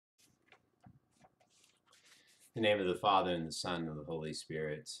In the name of the Father, and the Son, and the Holy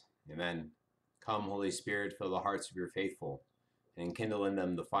Spirit. Amen. Come, Holy Spirit, fill the hearts of your faithful, and enkindle in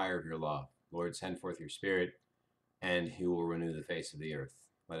them the fire of your love. Lord, send forth your Spirit, and he will renew the face of the earth.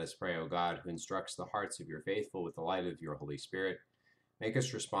 Let us pray, O God, who instructs the hearts of your faithful with the light of your Holy Spirit. Make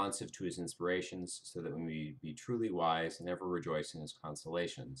us responsive to his inspirations, so that we may be truly wise and ever rejoice in his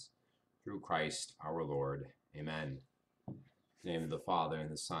consolations. Through Christ our Lord. Amen. In the name of the Father,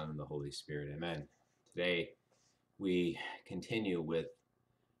 and the Son, and the Holy Spirit. Amen. Today, we continue with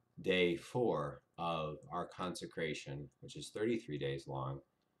day 4 of our consecration, which is 33 days long,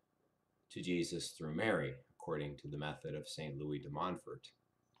 to Jesus through Mary, according to the method of St. Louis de Montfort.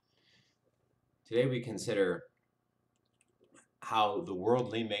 Today we consider how the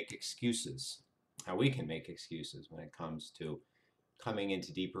worldly make excuses, how we can make excuses when it comes to coming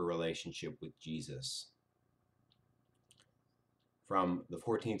into deeper relationship with Jesus. From the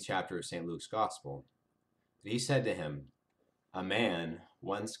 14th chapter of St. Luke's Gospel, he said to him, "A man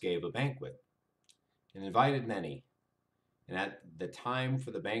once gave a banquet and invited many. And at the time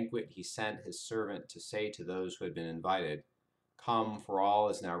for the banquet, he sent his servant to say to those who had been invited, 'Come, for all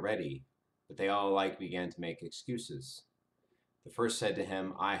is now ready.' But they all alike began to make excuses. The first said to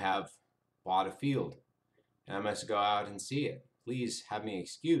him, 'I have bought a field, and I must go out and see it. Please have me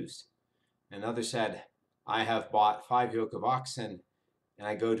excused.' And another said, 'I have bought 5 yoke of oxen, and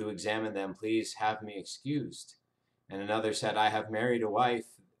I go to examine them. Please have me excused.' And another said, 'I have married a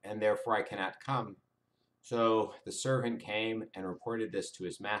wife, and therefore I cannot come.' So the servant came and reported this to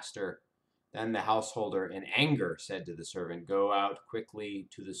his master. Then the householder, in anger, said to the servant, 'Go out quickly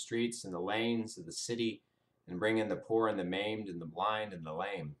to the streets and the lanes of the city, and bring in the poor and the maimed and the blind and the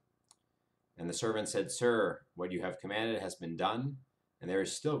lame.' And the servant said, 'Sir, what you have commanded has been done, and there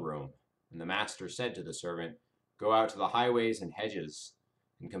is still room.' And the master said to the servant, 'Go out to the highways and hedges,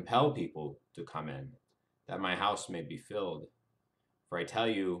 and compel people to come in, that my house may be filled. For I tell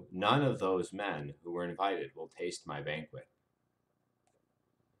you, none of those men who were invited will taste my banquet.'"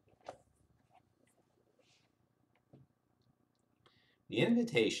 The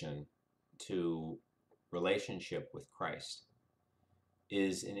invitation to relationship with Christ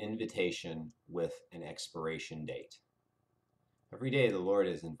is an invitation with an expiration date. Every day the Lord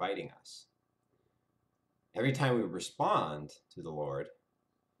is inviting us. Every time we respond to the Lord,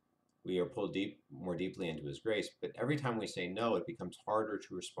 we are pulled more deeply into his grace, but every time we say no, it becomes harder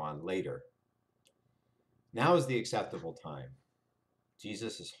to respond later. Now is the acceptable time.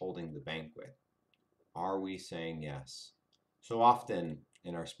 Jesus is holding the banquet. Are we saying yes? So often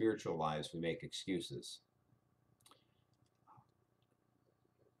in our spiritual lives, we make excuses.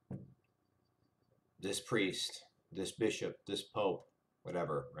 This priest, this bishop, this pope,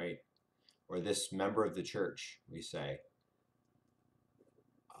 whatever, right? Or this member of the church, we say,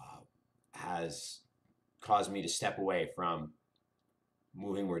 has caused me to step away from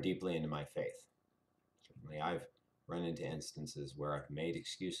moving more deeply into my faith. Certainly, I've run into instances where I've made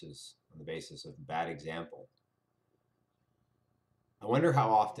excuses on the basis of bad example. I wonder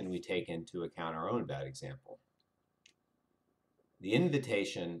how often we take into account our own bad example. The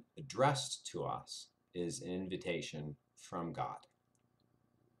invitation addressed to us is an invitation from God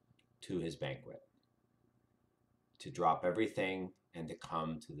to his banquet, to drop everything and to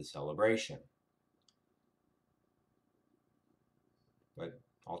come to the celebration. But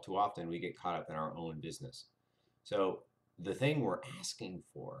all too often we get caught up in our own business. So the thing we're asking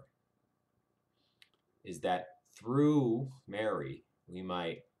for is that through Mary, we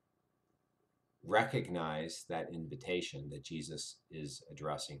might recognize that invitation that Jesus is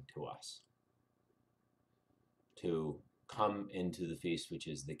addressing to us, to come into the feast, which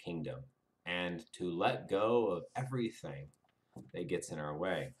is the kingdom, and to let go of everything that gets in our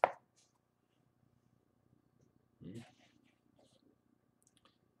way.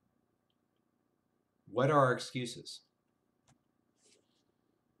 What are our excuses?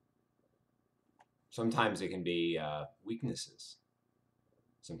 Sometimes it can be weaknesses.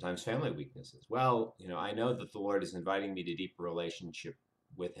 Sometimes family weaknesses. Well, I know that the Lord is inviting me to deeper relationship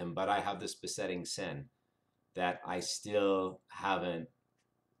with him, but I have this besetting sin that I still haven't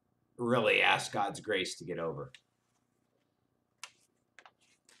really asked God's grace to get over.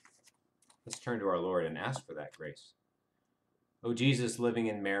 Let's turn to our Lord and ask for that grace. O Jesus, living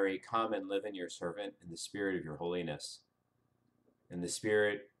in Mary, come and live in your servant in the spirit of your holiness, in the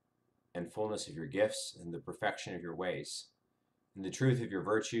spirit and fullness of your gifts, in the perfection of your ways, in the truth of your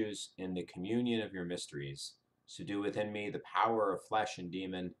virtues, in the communion of your mysteries. So do within me the power of flesh and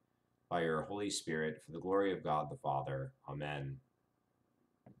demon by your Holy Spirit, for the glory of God the Father. Amen.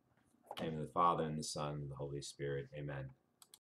 In the name of the Father, and the Son, and the Holy Spirit. Amen.